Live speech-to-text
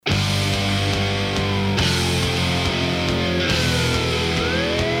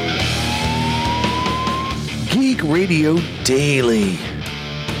Radio Daily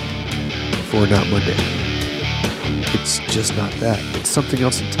for Not Monday. It's just not that. It's something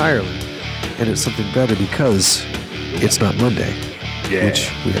else entirely. And it's something better because it's not Monday,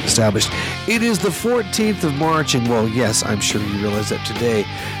 which we have established. It is the 14th of March, and well, yes, I'm sure you realize that today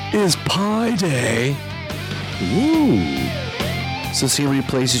is Pi Day. Woo! So see how many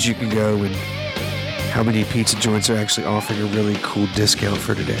places you can go and how many pizza joints are actually offering a really cool discount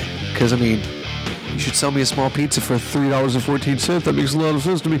for today. Because, I mean, you should sell me a small pizza for $3.14. That makes a lot of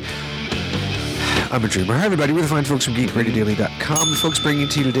sense to me. I'm a dreamer. Hi, everybody. We're the fine folks from GeekRadioDaily.com. The folks bringing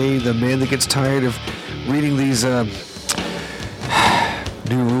to you today the man that gets tired of reading these new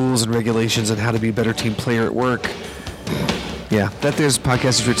rules and regulations on how to be a better team player at work. Yeah, that there's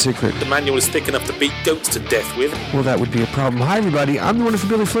podcast is Rich Secret. The manual is thick enough to beat goats to death with. Well, that would be a problem. Hi, everybody. I'm the wonderful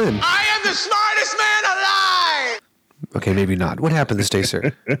Billy Flynn. I am the smartest man alive! Okay, maybe not. What happened this day,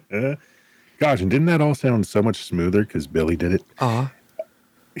 sir? Gosh, and didn't that all sound so much smoother because Billy did it?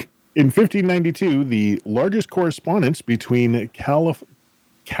 In 1592, the largest correspondence between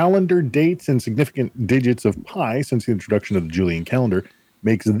calendar dates and significant digits of pi since the introduction of the Julian calendar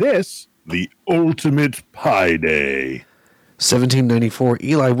makes this the ultimate Pi Day. 1794,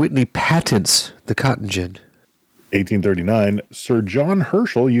 Eli Whitney patents the cotton gin. 1839, Sir John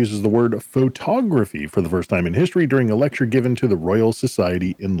Herschel uses the word photography for the first time in history during a lecture given to the Royal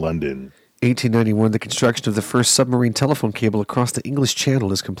Society in London. 1891, the construction of the first submarine telephone cable across the English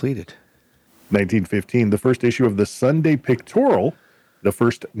Channel is completed. 1915, the first issue of the Sunday Pictorial, the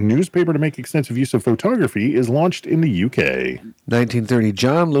first newspaper to make extensive use of photography, is launched in the UK. 1930,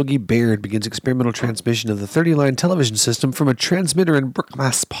 John Logie Baird begins experimental transmission of the 30-line television system from a transmitter in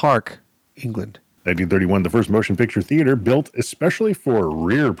Brookmas Park, England. 1931, the first motion picture theater built especially for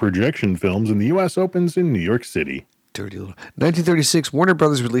rear projection films in the U.S. opens in New York City. Dirty little. 1936, Warner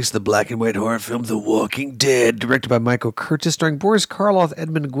Brothers released the black and white horror film The Walking Dead, directed by Michael Curtis, starring Boris Karloff,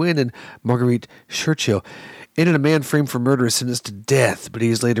 Edmund Gwynn, and Marguerite Churchill. In it, a man framed for murder is sentenced to death, but he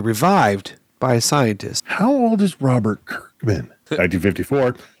is later revived by a scientist. How old is Robert Kirkman?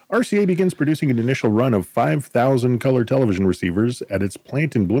 1954, RCA begins producing an initial run of 5,000 color television receivers at its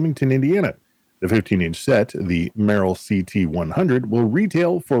plant in Bloomington, Indiana. The 15-inch set, the Merrill CT100, will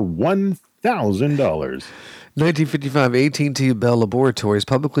retail for $1,000. 1955, AT&T Bell Laboratories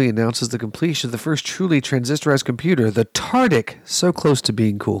publicly announces the completion of the first truly transistorized computer, the TARDIC, so close to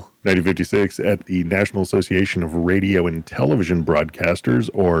being cool. 1956, at the National Association of Radio and Television Broadcasters,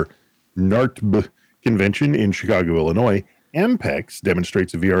 or NARTB convention in Chicago, Illinois, Ampex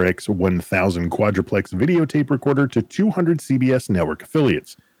demonstrates a VRX 1000 quadruplex videotape recorder to 200 CBS network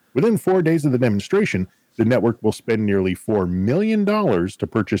affiliates. Within 4 days of the demonstration, the network will spend nearly $4 million to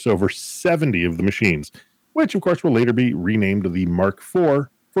purchase over 70 of the machines, which, of course, will later be renamed the Mark IV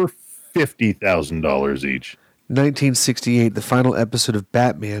for $50,000 each. 1968, the final episode of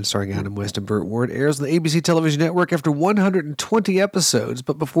Batman, starring Adam West and Burt Ward, airs on the ABC television network after 120 episodes,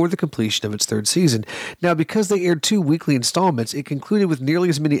 but before the completion of its third season. Now, because they aired 2 weekly installments, it concluded with nearly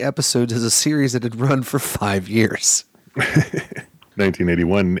as many episodes as a series that had run for 5 years.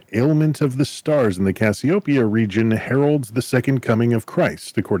 1981, ailment of the stars in the Cassiopeia region heralds the second coming of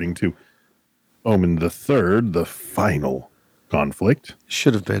Christ, according to Omen III, the final conflict.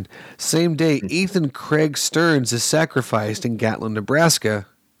 Should have been. Same day, Ethan Craig Stearns is sacrificed in Gatlin, Nebraska,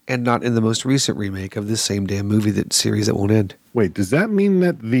 and not in the most recent remake of this same damn movie, that series that won't end. Wait, does that mean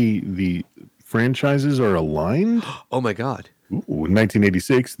that the franchises are aligned? Oh my God. Ooh, in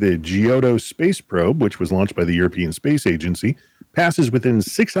 1986, the Giotto space probe, which was launched by the European Space Agency, passes within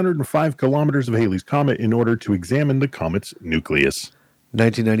 605 kilometers of Halley's Comet in order to examine the comet's nucleus.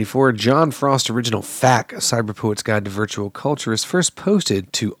 1994, John Frost original FAQ, A Cyberpoet's Guide to Virtual Culture, is first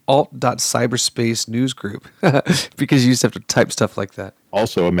posted to alt.cyberspace newsgroup, because you used to have to type stuff like that.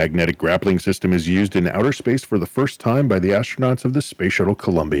 Also, a magnetic grappling system is used in outer space for the first time by the astronauts of the Space Shuttle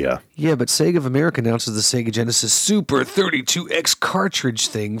Columbia. Yeah, but Sega of America announces the Sega Genesis Super 32X cartridge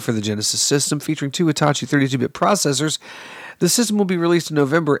thing for the Genesis system, featuring 2 Hitachi 32-bit processors. The system will be released in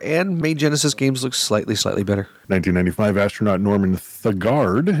November and made Genesis games look slightly better. 1995, astronaut Norman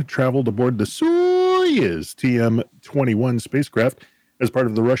Thagard traveled aboard the Soyuz TM-21 spacecraft as part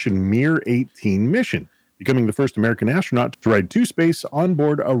of the Russian Mir-18 mission, becoming the first American astronaut to ride to space on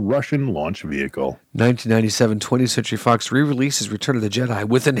board a Russian launch vehicle. 1997, 20th Century Fox re-releases Return of the Jedi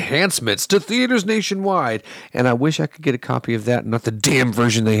with enhancements to theaters nationwide, and I wish I could get a copy of that, not the damn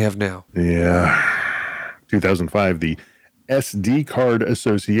version they have now. Yeah. 2005, the SD Card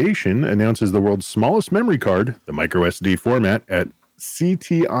Association announces the world's smallest memory card, the microSD format, at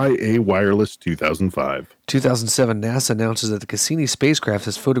CTIA Wireless 2005. 2007, NASA announces that the Cassini spacecraft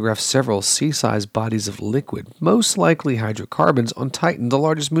has photographed several sea-sized bodies of liquid, most likely hydrocarbons, on Titan, the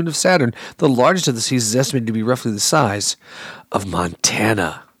largest moon of Saturn. The largest of the seas is estimated to be roughly the size of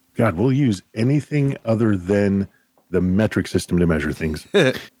Montana. God, we'll use anything other than the metric system to measure things.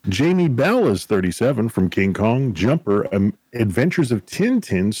 Jamie Bell is 37 from King Kong, Jumper, Adventures of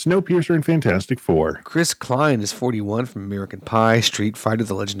Tintin, Snowpiercer, and Fantastic Four. Chris Klein is 41 from American Pie, Street Fighter,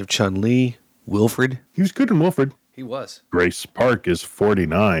 The Legend of Chun-Li, Wilfred. He was good in Wilfred. He was. Grace Park is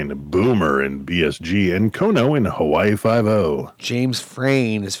 49, Boomer in BSG, and Kono in Hawaii Five-0. James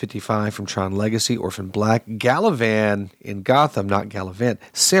Frain is 55 from Tron Legacy, Orphan Black, Galavan in Gotham, not Gallivant,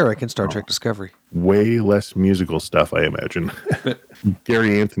 Sarek in Star Trek Discovery. Way less musical stuff, I imagine.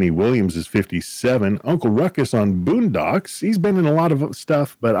 Gary Anthony Williams is 57. Uncle Ruckus on Boondocks. He's been in a lot of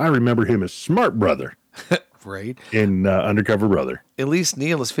stuff, but I remember him as Smart Brother. Right. In Undercover Brother. Elise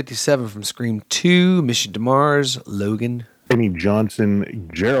Neal is 57 from Scream 2, Mission to Mars, Logan. Penny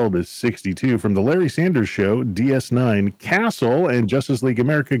Johnson Gerald is 62 from The Larry Sanders Show, DS9, Castle, and Justice League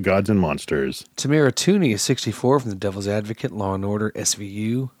America, Gods and Monsters. Tamara Tooney is 64 from The Devil's Advocate, Law & Order,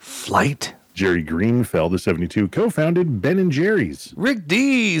 SVU, Flight. Jerry Greenfeld is 72, co-founded Ben & Jerry's. Rick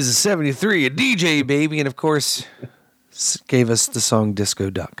Dees is 73, a DJ baby, and of course, gave us the song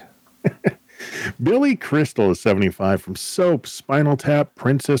Disco Duck. Billy Crystal is 75 from Soap, Spinal Tap,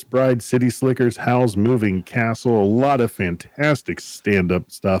 Princess Bride, City Slickers, Howl's Moving Castle. A lot of fantastic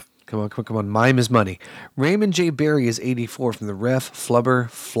stand-up stuff. Come on. Mime is money. Raymond J. Barry is 84 from The Ref, Flubber,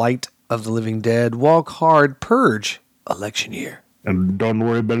 Flight of the Living Dead, Walk Hard, Purge, Election Year. And don't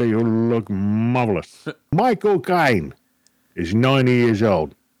worry, Billy, you look marvelous. Michael Caine is 90 years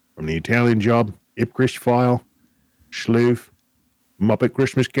old from The Italian Job, Ipcrich File, Sleuth, Muppet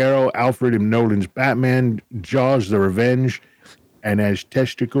Christmas Carol, Alfred M. Nolan's Batman, Jaws the Revenge, and has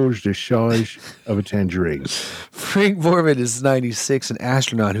testicles the size of a tangerine. Frank Borman is 96, an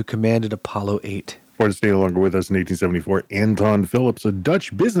astronaut who commanded Apollo 8. For to stay no longer with us in 1874, Anton Philips, a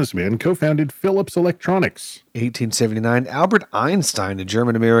Dutch businessman, co-founded Philips Electronics. 1879, Albert Einstein, a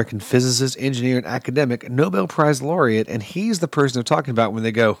German-American physicist, engineer, and academic, Nobel Prize laureate, and he's the person they're talking about when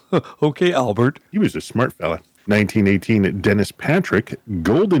they go, okay, Albert. He was a smart fella. 1918, Dennis Patrick,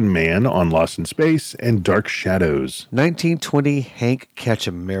 Golden Man on Lost in Space, and Dark Shadows. 1920, Hank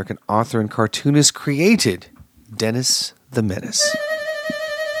Ketchum, American author and cartoonist, created Dennis the Menace.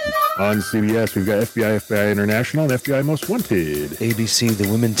 On CBS, we've got FBI International, and FBI Most Wanted. ABC, The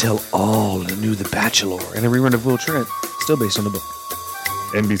Women Tell All, and a new The Bachelor, and a rerun of Will Trent, still based on the book.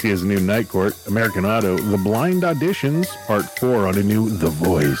 NBC has a new Night Court, American Auto, The Blind Auditions, Part 4 on a new The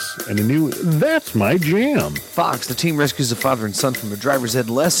Voice, and a new That's My Jam. Fox, the team rescues a father and son from a driver's ed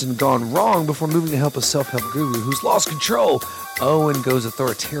lesson gone wrong before moving to help a self-help guru who's lost control. Owen goes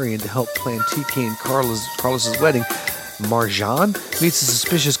authoritarian to help plan TK and Carlos's wedding. Marjan meets a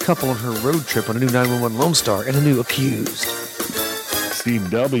suspicious couple on her road trip on a new 911 Lone Star and a new Accused.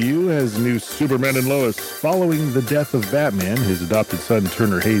 CW has new Superman and Lois. Following the death of Batman, his adopted son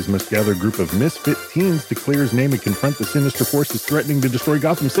Turner Hayes must gather a group of misfit teens to clear his name and confront the sinister forces threatening to destroy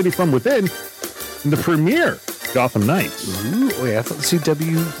Gotham City from within. In the premiere, Gotham Knights. Ooh, oh yeah, I thought the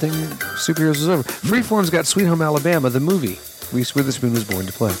CW thing, superheroes was over. Freeform's got Sweet Home Alabama, the movie. Reese Witherspoon was born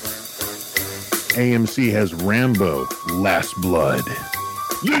to play. AMC has Rambo, Last Blood.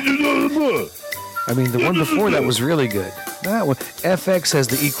 I mean, the one before that was really good. That one. FX has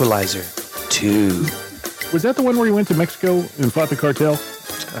The Equalizer 2. Was that the one where he went to Mexico and fought the cartel?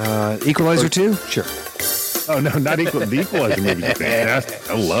 Equalizer 2? Sure. Oh, no, not Equalizer. The Equalizer movies are fantastic.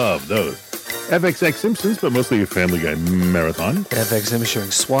 I love those. FXX Simpsons, but mostly a Family Guy marathon. FXM is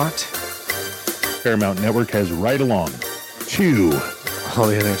showing SWAT. Paramount Network has Ride Along 2. All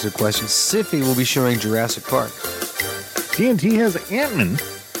the unanswered questions. Syfy will be showing Jurassic Park. TNT has Ant-Man.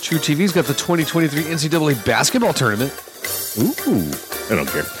 True TV's got the 2023 NCAA basketball tournament. Ooh, I don't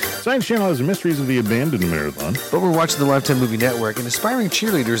care. Science Channel has Mysteries of the Abandoned Marathon. But we're watching the Lifetime Movie Network, and aspiring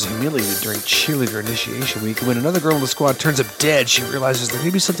cheerleaders humiliated during cheerleader initiation week. When another girl in the squad turns up dead, she realizes there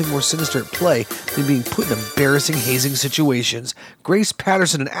may be something more sinister at play than being put in embarrassing hazing situations. Grace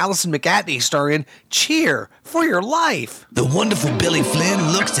Patterson and Allison McAtney star in Cheer for Your Life. The wonderful Billy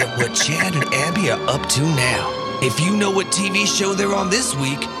Flynn looks at what Chad and Abby are up to now. If you know what TV show they're on this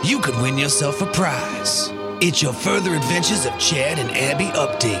week, you could win yourself a prize. It's your Further Adventures of Chad and Abby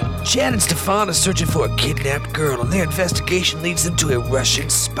update. Chad and Stefan are searching for a kidnapped girl, and their investigation leads them to a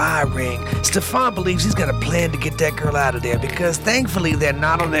Russian spy ring. Stefan believes he's got a plan to get that girl out of there because thankfully they're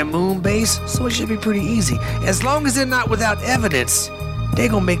not on their moon base, so it should be pretty easy. As long as they're not without evidence, they're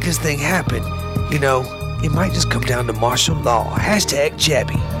gonna make this thing happen. You know, it might just come down to martial law.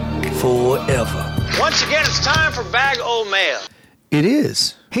 #Chappie. Forever. Once again, it's time for Bag O' Mail. It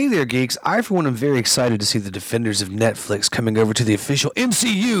is. Hey there, geeks. I, for one, am very excited to see the defenders of Netflix coming over to the official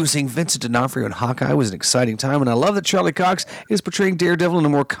MCU. Seeing Vincent D'Onofrio and Hawkeye was an exciting time, and I love that Charlie Cox is portraying Daredevil in a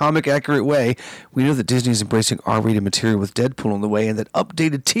more comic-accurate way. We know that Disney is embracing R-rated material with Deadpool on the way, and that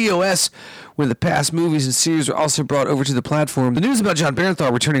updated TOS, when the past movies and series are also brought over to the platform. The news about John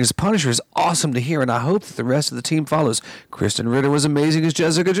Bernthal returning as Punisher is awesome to hear, and I hope that the rest of the team follows. Kristen Ritter was amazing as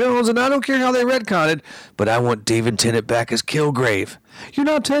Jessica Jones, and I don't care how they retcon it, but I want David Tennant back as Kilgrave. You're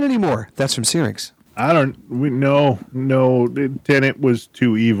not 10 anymore. That's from Syrinx. No. Tennant was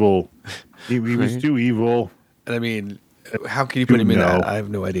too evil. He was too evil. And I mean, how can you put him in that? I have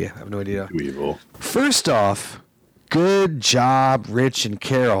no idea. Too evil. First off, good job, Rich and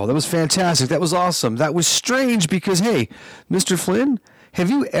Carol. That was fantastic. That was awesome. That was strange because, hey, Mr. Flynn, have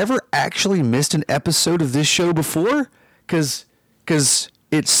you ever actually missed an episode of this show before? Because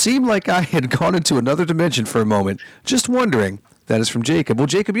it seemed like I had gone into another dimension for a moment. Just wondering. That is from Jacob. Well,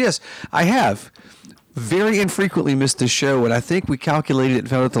 Jacob, yes, I have very infrequently missed this show, and I think we calculated it and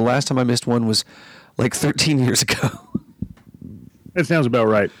found out the last time I missed one was like 13 years ago. That sounds about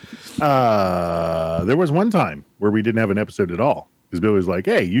right. There was one time where we didn't have an episode at all. Because Billy was like,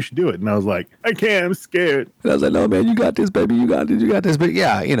 hey, you should do it. And I was like, I can't, I'm scared. And I was like, no, man, you got this, baby. You got this. But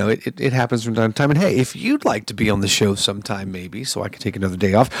yeah, it happens from time to time. And hey, if you'd like to be on the show sometime, maybe, so I can take another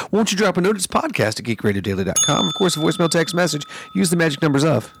day off, won't you drop a note? It's podcast at geekradiodaily.com. Of course, a voicemail text message. Use the magic numbers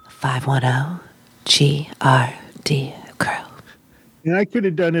of 510-GRD Crow. And I could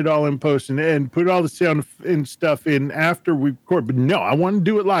have done it all in post and put all the sound and stuff in after we record. But no, I want to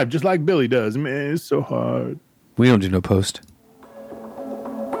do it live, just like Billy does. Man, it's so hard. We don't do no post.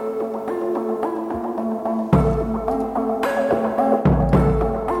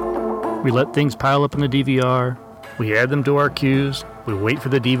 We let things pile up in the DVR, we add them to our queues, we wait for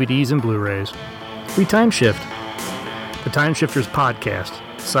the DVDs and Blu-rays. We time shift. The Time Shifters podcast.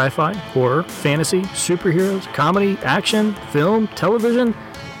 Sci-fi, horror, fantasy, superheroes, comedy, action, film, television,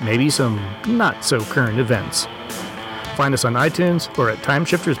 maybe some not-so-current events. Find us on iTunes or at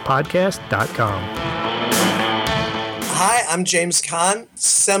timeshifterspodcast.com. Hi, I'm James Caan,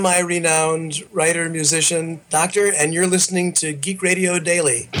 semi-renowned writer, musician, doctor, and you're listening to Geek Radio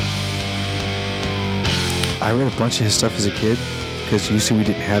Daily. I read a bunch of his stuff as a kid because usually we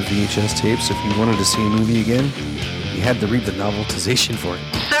didn't have VHS tapes. If you wanted to see a movie again, you had to read the novelization for it.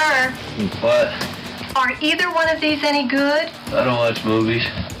 Sir. What? Are either one of these any good? I don't watch movies.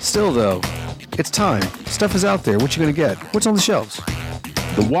 Still, though, it's time. Stuff is out there. What you gonna get? What's on the shelves?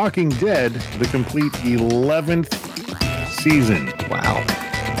 The Walking Dead, the complete 11th season. Wow.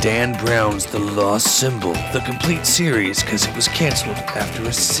 Dan Brown's The Lost Symbol, the complete series, because it was canceled after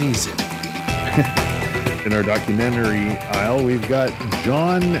a season. In our documentary aisle, we've got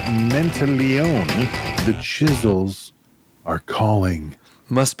John Mentaleone. The Chisels Are Calling.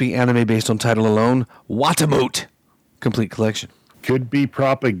 Must be anime based on title alone. Watamote. Complete collection. Could be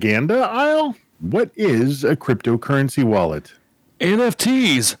propaganda aisle? What is a cryptocurrency wallet?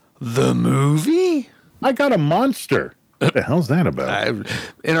 NFTs. The movie? I got a monster. What the hell's that about?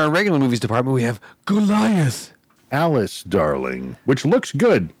 In our regular movies department, we have Goliath. Alice Darling, which looks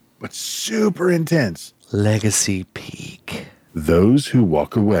good, but super intense. Legacy Peak. Those Who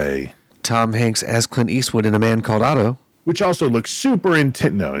Walk Away. Tom Hanks as Clint Eastwood in A Man Called Otto. Which also looks super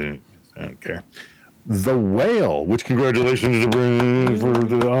intense. No, I don't care. The Whale, which congratulations for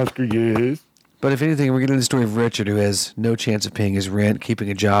the Oscar, yes. But if anything, we're getting the story of Richard, who has no chance of paying his rent, keeping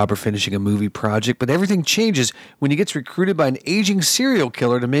a job, or finishing a movie project. But everything changes when he gets recruited by an aging serial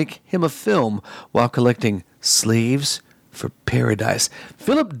killer to make him a film while collecting slaves for Paradise.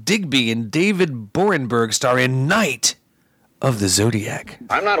 Philip Digby and David Borenberg star in Night of the Zodiac.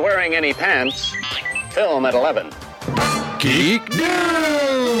 I'm not wearing any pants. Film at 11. Geek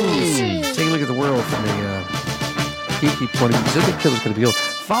News! Taking a look at the world from a geeky point of view. Zodiac Killer's going to be old.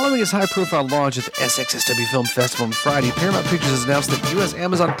 Following his high-profile launch at the SXSW Film Festival on Friday, Paramount Pictures has announced that U.S.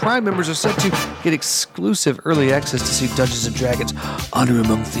 Amazon Prime members are set to get exclusive early access to see Dungeons & Dragons Honor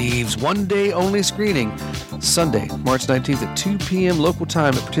Among Thieves one-day-only screening Sunday, March 19th at 2 p.m. local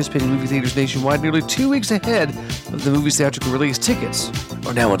time at participating movie theaters nationwide, nearly 2 weeks ahead of the movie's theatrical release. Tickets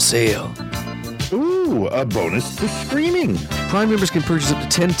are now on sale. Ooh, a bonus to screening. Prime members can purchase up to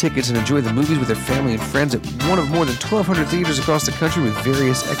 10 tickets and enjoy the movies with their family and friends at one of more than 1,200 theaters across the country with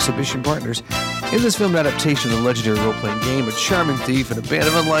various exhibition partners. In this film adaptation of the legendary role-playing game, a charming thief and a band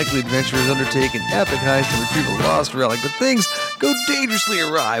of unlikely adventurers undertake an epic heist to retrieve a lost relic, but things go dangerously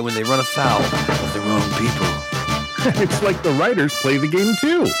awry when they run afoul of the wrong people. It's like the writers play the game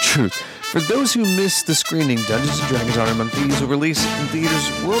too. Truth. For those who missed the screening, Dungeons & Dragons Honor Among Thieves will release in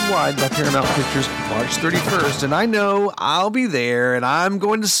theaters worldwide by Paramount Pictures March 31st. And I know I'll be there, and I'm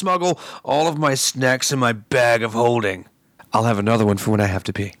going to smuggle all of my snacks in my bag of holding. I'll have another one for when I have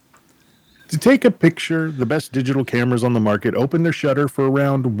to pee. To take a picture, the best digital cameras on the market open their shutter for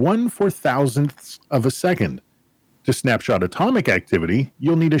around 1/4000th of a second. To snapshot atomic activity,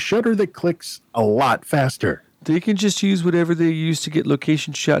 you'll need a shutter that clicks a lot faster. They can just use whatever they use to get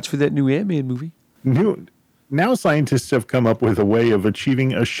location shots for that new Ant-Man movie. Now scientists have come up with a way of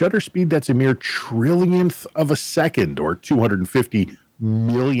achieving a shutter speed that's a mere trillionth of a second, or 250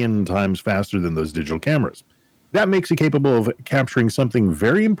 million times faster than those digital cameras. That makes it capable of capturing something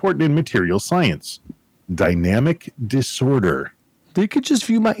very important in material science: dynamic disorder. They could just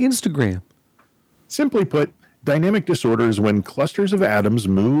view my Instagram. Simply put, dynamic disorder is when clusters of atoms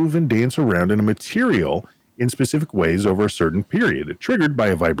move and dance around in a material in specific ways over a certain period, triggered by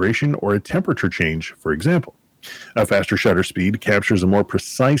a vibration or a temperature change, for example. A faster shutter speed captures a more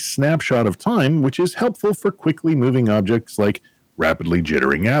precise snapshot of time, which is helpful for quickly moving objects like rapidly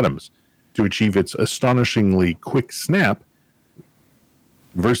jittering atoms. To achieve its astonishingly quick snap,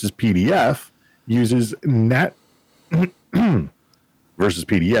 versus PDF uses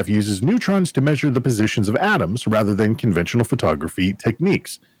neutrons to measure the positions of atoms rather than conventional photography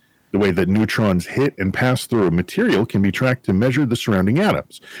techniques. The way that neutrons hit and pass through a material can be tracked to measure the surrounding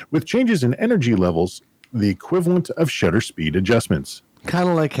atoms, with changes in energy levels the equivalent of shutter speed adjustments. Kind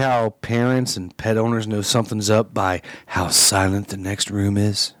of like how parents and pet owners know something's up by how silent the next room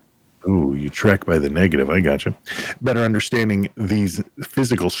is. Ooh, you track by the negative. I gotcha. Better understanding these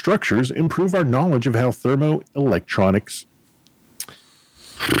physical structures improve our knowledge of how thermoelectronics...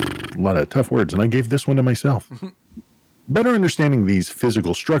 A lot of tough words, and I gave this one to myself. Better understanding these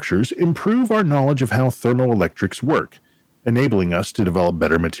physical structures improve our knowledge of how thermoelectrics work, enabling us to develop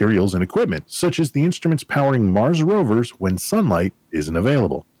better materials and equipment, such as the instruments powering Mars rovers when sunlight isn't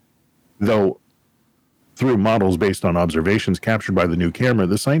available. Though, through models based on observations captured by the new camera,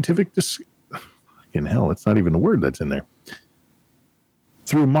 the scientific... Fucking hell, it's not even a word that's in there.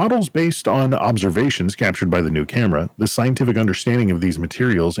 Through models based on observations captured by the new camera, the scientific understanding of these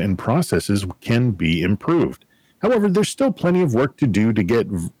materials and processes can be improved. However, there's still plenty of work to do to get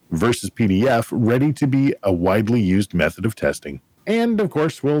versus PDF ready to be a widely used method of testing. And, of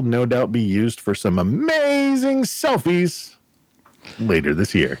course, will no doubt be used for some amazing selfies later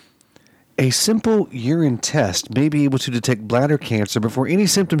this year. A simple urine test may be able to detect bladder cancer before any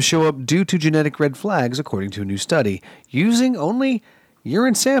symptoms show up due to genetic red flags, according to a new study. Using only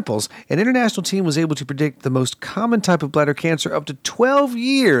urine samples, an international team was able to predict the most common type of bladder cancer up to 12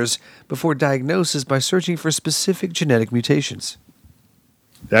 years before diagnosis by searching for specific genetic mutations.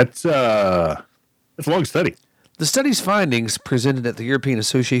 That's a long study. The study's findings, presented at the European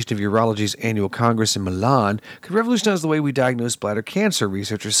Association of Urology's annual Congress in Milan, could revolutionize the way we diagnose bladder cancer,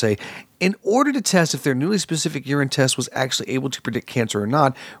 researchers say. In order to test if their newly specific urine test was actually able to predict cancer or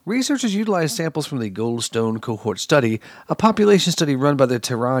not, researchers utilized samples from the Goldstone cohort study, a population study run by the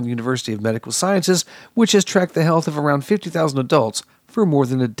Tehran University of Medical Sciences, which has tracked the health of around 50,000 adults for more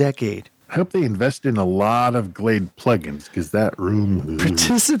than a decade. I hope they invest in a lot of Glade plugins, because that room...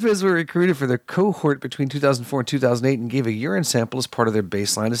 Participants were recruited for their cohort between 2004 and 2008 and gave a urine sample as part of their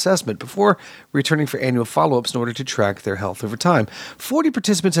baseline assessment before returning for annual follow-ups in order to track their health over time. 40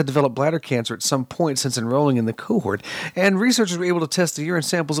 participants had developed bladder cancer at some point since enrolling in the cohort, and researchers were able to test the urine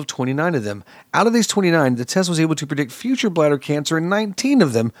samples of 29 of them. Out of these 29, the test was able to predict future bladder cancer in 19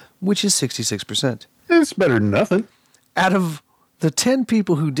 of them, which is 66%. It's better than nothing. Out of the 10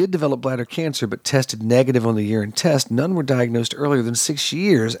 people who did develop bladder cancer but tested negative on the urine test, none were diagnosed earlier than 6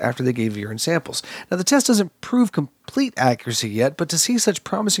 years after they gave urine samples. Now, the test doesn't prove complete accuracy yet, but to see such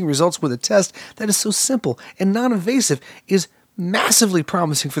promising results with a test that is so simple and non-invasive is massively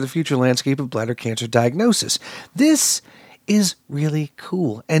promising for the future landscape of bladder cancer diagnosis. This is really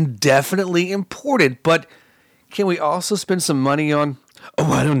cool and definitely important, but can we also spend some money on,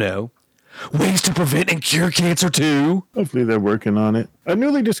 I don't know, ways to prevent and cure cancer too? Hopefully they're working on it. A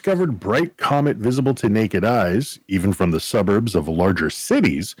newly discovered bright comet visible to naked eyes, even from the suburbs of larger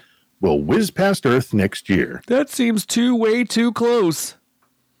cities, will whiz past Earth next year. That seems way too close.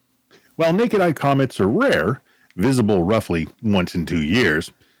 While naked eye comets are rare, visible roughly once in 2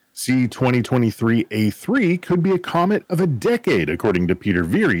 years, C2023A3 could be a comet of a decade, according to Peter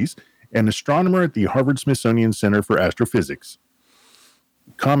Vieres, an astronomer at the Harvard-Smithsonian Center for Astrophysics.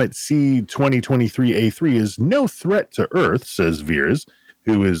 Comet C2023A3 is no threat to Earth, says Vieres,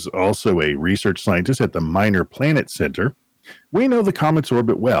 who is also a research scientist at the Minor Planet Center. We know the comet's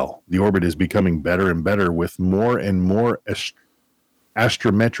orbit well. The orbit is becoming better and better with more and more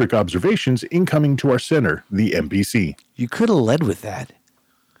astrometric observations incoming to our center, the MPC. You could have led with that.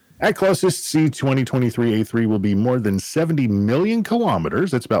 At closest, C-2023-A3 will be more than 70 million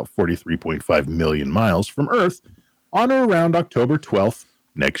kilometers, that's about 43.5 million miles, from Earth on or around October 12th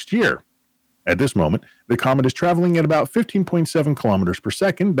next year. At this moment, the comet is traveling at about 15.7 kilometers per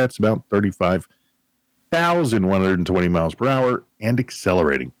second, that's about 35,120 miles per hour, and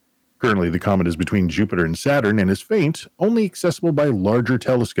accelerating. Currently, the comet is between Jupiter and Saturn and is faint, only accessible by larger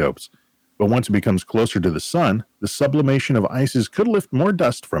telescopes. But once it becomes closer to the sun, the sublimation of ices could lift more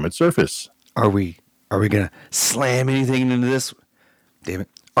dust from its surface. Are we gonna slam anything into this? Damn it!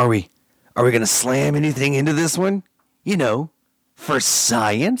 Are we gonna slam anything into this one? You know, for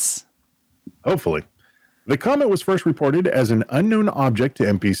science. Hopefully. The comet was first reported as an unknown object to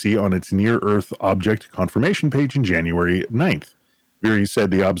MPC on its near-Earth object confirmation page in January 9th. Very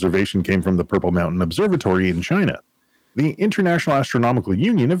said the observation came from the Purple Mountain Observatory in China. The International Astronomical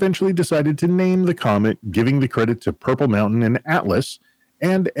Union eventually decided to name the comet, giving the credit to Purple Mountain and Atlas,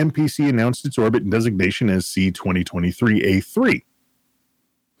 and MPC announced its orbit designation as C-2023-A3.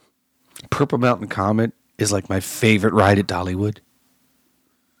 Purple Mountain Comet is like my favorite ride at Dollywood.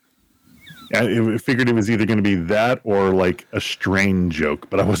 I figured it was either going to be that or like a strain joke,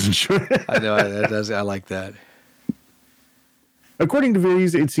 but I wasn't sure. I know, I like that. According to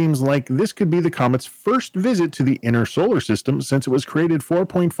Viries, it seems like this could be the comet's first visit to the inner solar system since it was created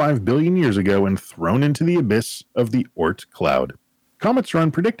 4.5 billion years ago and thrown into the abyss of the Oort cloud. Comets are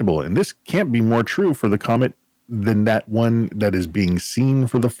unpredictable, and this can't be more true for the comet than that one that is being seen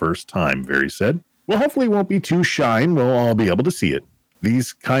for the first time, Viries said. Well, hopefully it won't be too shy and we'll all be able to see it.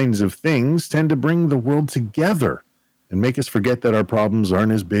 These kinds of things tend to bring the world together and make us forget that our problems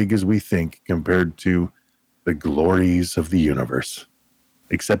aren't as big as we think compared to the glories of the universe.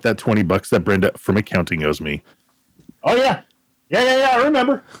 Except that $20 that Brenda from accounting owes me. Oh, yeah. Yeah, I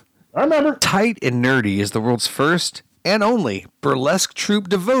remember. Tight and Nerdy is the world's first and only burlesque troupe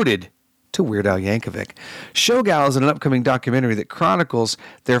devoted to Weird Al Yankovic. Showgals is an upcoming documentary that chronicles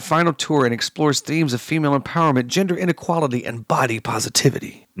their final tour and explores themes of female empowerment, gender inequality, and body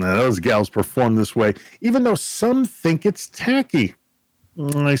positivity. Now, those gals perform this way, even though some think it's tacky.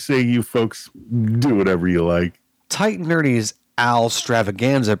 I say you folks do whatever you like. Tight and Nerdy's Al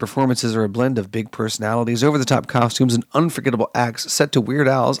Stravaganza performances are a blend of big personalities, over-the-top costumes, and unforgettable acts set to Weird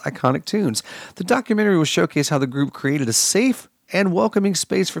Al's iconic tunes. The documentary will showcase how the group created a safe and welcoming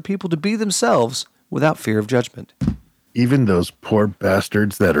space for people to be themselves without fear of judgment. Even those poor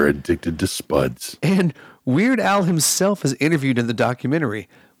bastards that are addicted to spuds. And Weird Al himself is interviewed in the documentary.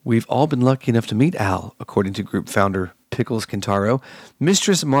 We've all been lucky enough to meet Al, according to group founder Pickles Quintaro.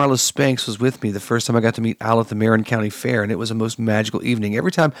 Mistress Marla Spanks was with me the first time I got to meet Al at the Marin County Fair, and it was a most magical evening.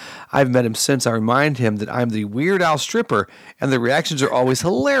 Every time I've met him since, I remind him that I'm the Weird Al stripper, and the reactions are always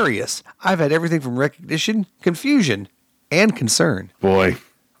hilarious. I've had everything from recognition, confusion, and concern. Boy,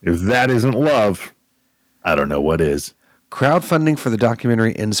 if that isn't love, I don't know what is. Crowdfunding for the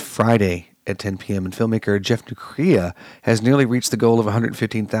documentary ends Friday at 10 p.m. and filmmaker Jeff Nucria has nearly reached the goal of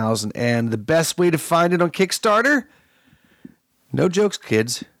 $115,000. And the best way to find it on Kickstarter? No jokes,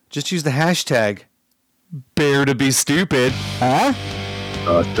 kids. Just use the hashtag #BearToBeStupid. Huh?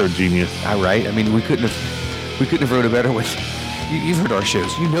 So genius. All right. I mean, we couldn't have wrote a better one. You've heard our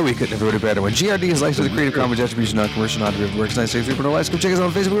shows. You know we couldn't have wrote a better one. GRD is licensed with the Creative Commons Attribution, non-commercial, non-derivative works. 963.0 likes. Come check us out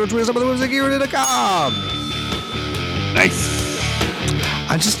on Facebook, Twitter, some of the website, GRD.com. Nice.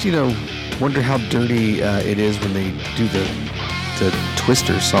 I just, wonder how dirty it is when they do the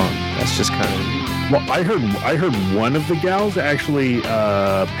Twister song. That's just kind of... Well, I heard one of the gals actually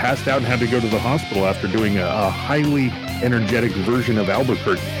passed out and had to go to the hospital after doing a highly energetic version of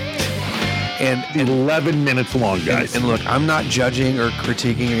Albuquerque. And 11 minutes long, guys. And look, I'm not judging or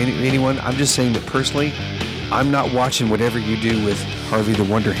critiquing anyone. I'm just saying that personally, I'm not watching whatever you do with Harvey the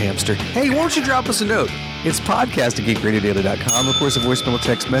Wonder Hamster. Hey, why don't you drop us a note? It's podcast@geekradiodaily.com. Of course, a voicemail or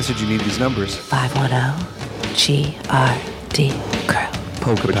text message. You need these numbers. 510-GRD-GROW.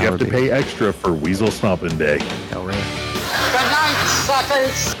 But you have to pay extra for Weasel Stomping Day. Oh, really? Good night,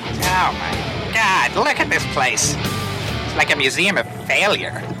 suckers. Oh, my God. Look at this place. It's like a museum of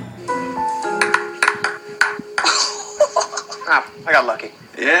failure. Ah, I got lucky.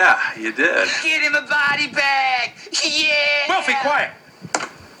 Yeah, you did. Get him a body bag. Yeah. Wolfie, quiet.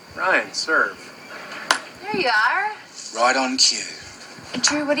 Ryan, serve. There you are. Right on cue.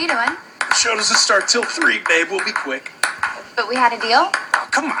 Drew, what are you doing? The show doesn't start till 3, babe. We'll be quick. But we had a deal? Oh,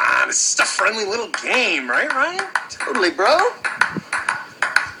 come on. It's just a friendly little game, right, Ryan? Totally, bro.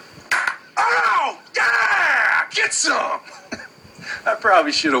 Oh, yeah! Get some! I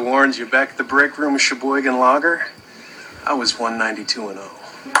probably should have warned you back at the break room with Sheboygan Lager. I was 192-0.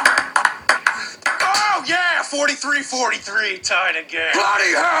 Oh, yeah, 43-43, tied again.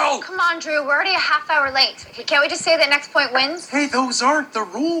 Bloody hell! Come on, Drew. We're already a half hour late. Can't we just say that next point wins? Hey, those aren't the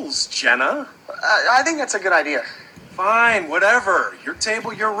rules, Jenna. I think that's a good idea. Fine, whatever. Your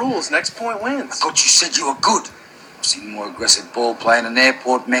table, your rules. Next point wins. I thought you said you were good. I've seen more aggressive ball play in an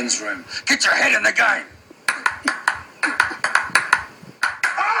airport men's room. Get your head in the game.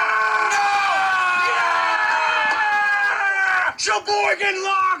 Sheboygan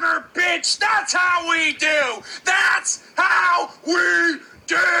Lager, bitch! That's how we do! That's how we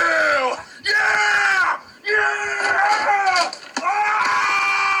do! Yeah! Yeah!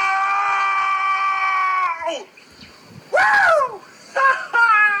 Oh! Woo!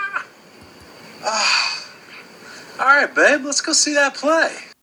 All right, babe, let's go see that play.